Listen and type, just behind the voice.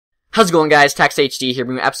How's it going, guys? TacTixHD here,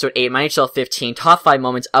 bringing you episode 8, my NHL 15 top 5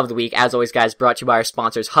 moments of the week. As always, guys, brought to you by our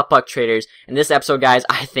sponsors, Hutbuck Traders. And this episode, guys,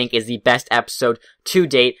 I think is the best episode to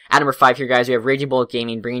date. At number 5 here, guys, we have Raging Bull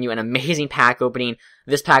Gaming bringing you an amazing pack opening.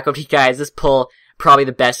 This pack opening, guys, this pull, probably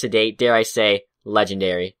the best to date, dare I say,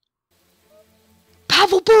 legendary.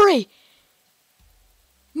 Pavel Bure!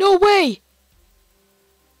 No way!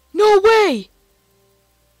 No way!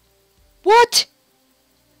 What?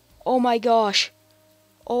 Oh my gosh.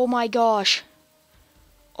 Oh my gosh.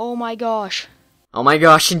 Oh my gosh. Oh my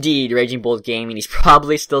gosh, indeed, Raging Bull Gaming. He's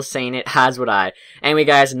probably still saying it, as would I. Anyway,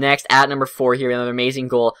 guys, next, at number 4 here, another amazing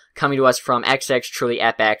goal coming to us from XX Truly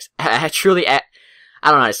FX. I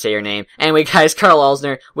don't know how to say your name. Anyway, guys, Carl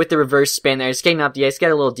Alsner with the reverse spin there, skating up the ice,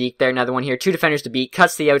 get a little deke there, another one here, 2 defenders to beat,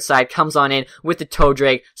 cuts to the outside, comes on in with the toe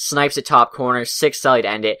drag, snipes it top corner, 6-celly to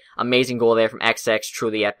end it. Amazing goal there from XX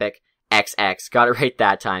Truly Epic. XX. Got it right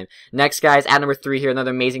that time. Next, guys, at number 3 here,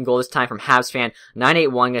 another amazing goal, this time from Habs fan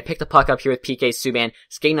 981. Gonna pick the puck up here with PK Subban,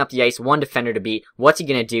 skating up the ice, 1 defender to beat. What's he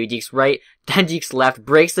gonna do? Deke's right, then Deke's left,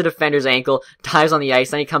 breaks the defender's ankle, dives on the ice,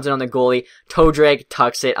 then he comes in on the goalie, toe drag,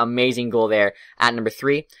 tucks it. Amazing goal there at number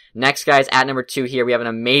 3. Next, guys, at number 2 here, we have an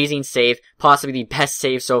amazing save, possibly the best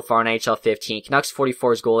save so far in NHL 15. Canucks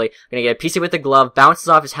 44's goalie, gonna get a piece of it with the glove, bounces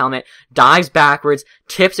off his helmet, dives backwards,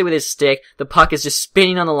 tips it with his stick, the puck is just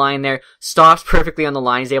spinning on the line there, stops perfectly on the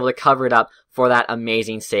line, he's able to cover it up for that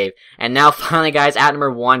amazing save. And now, finally, guys, at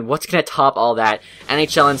number 1, what's gonna top all that?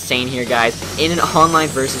 NHL Insane here, guys, in an online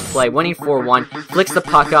versus play, winning 4-1, flicks the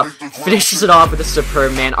puck up, finishes it off with a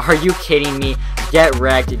superb, man. Are you kidding me? Get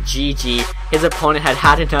wrecked, GG. His opponent had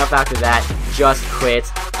had enough after that, just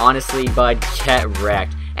quits. Honestly, bud, get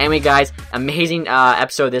wrecked. Anyway, guys, amazing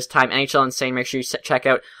episode this time. NHL Insane. Make sure you check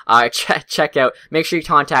out. Make sure you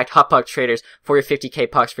contact Hutbuck Traders for your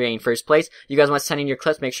 50k pucks for getting first place. You guys want to send in your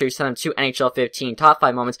clips? Make sure you send them to NHL 15 top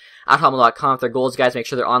 5 moments at hotmail.com. If they're goals, guys, make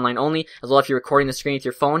sure they're online only. As well, if you're recording the screen with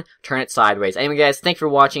your phone, turn it sideways. Anyway, guys, thanks for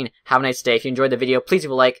watching. Have a nice day. If you enjoyed the video, please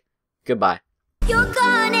leave a like. Goodbye.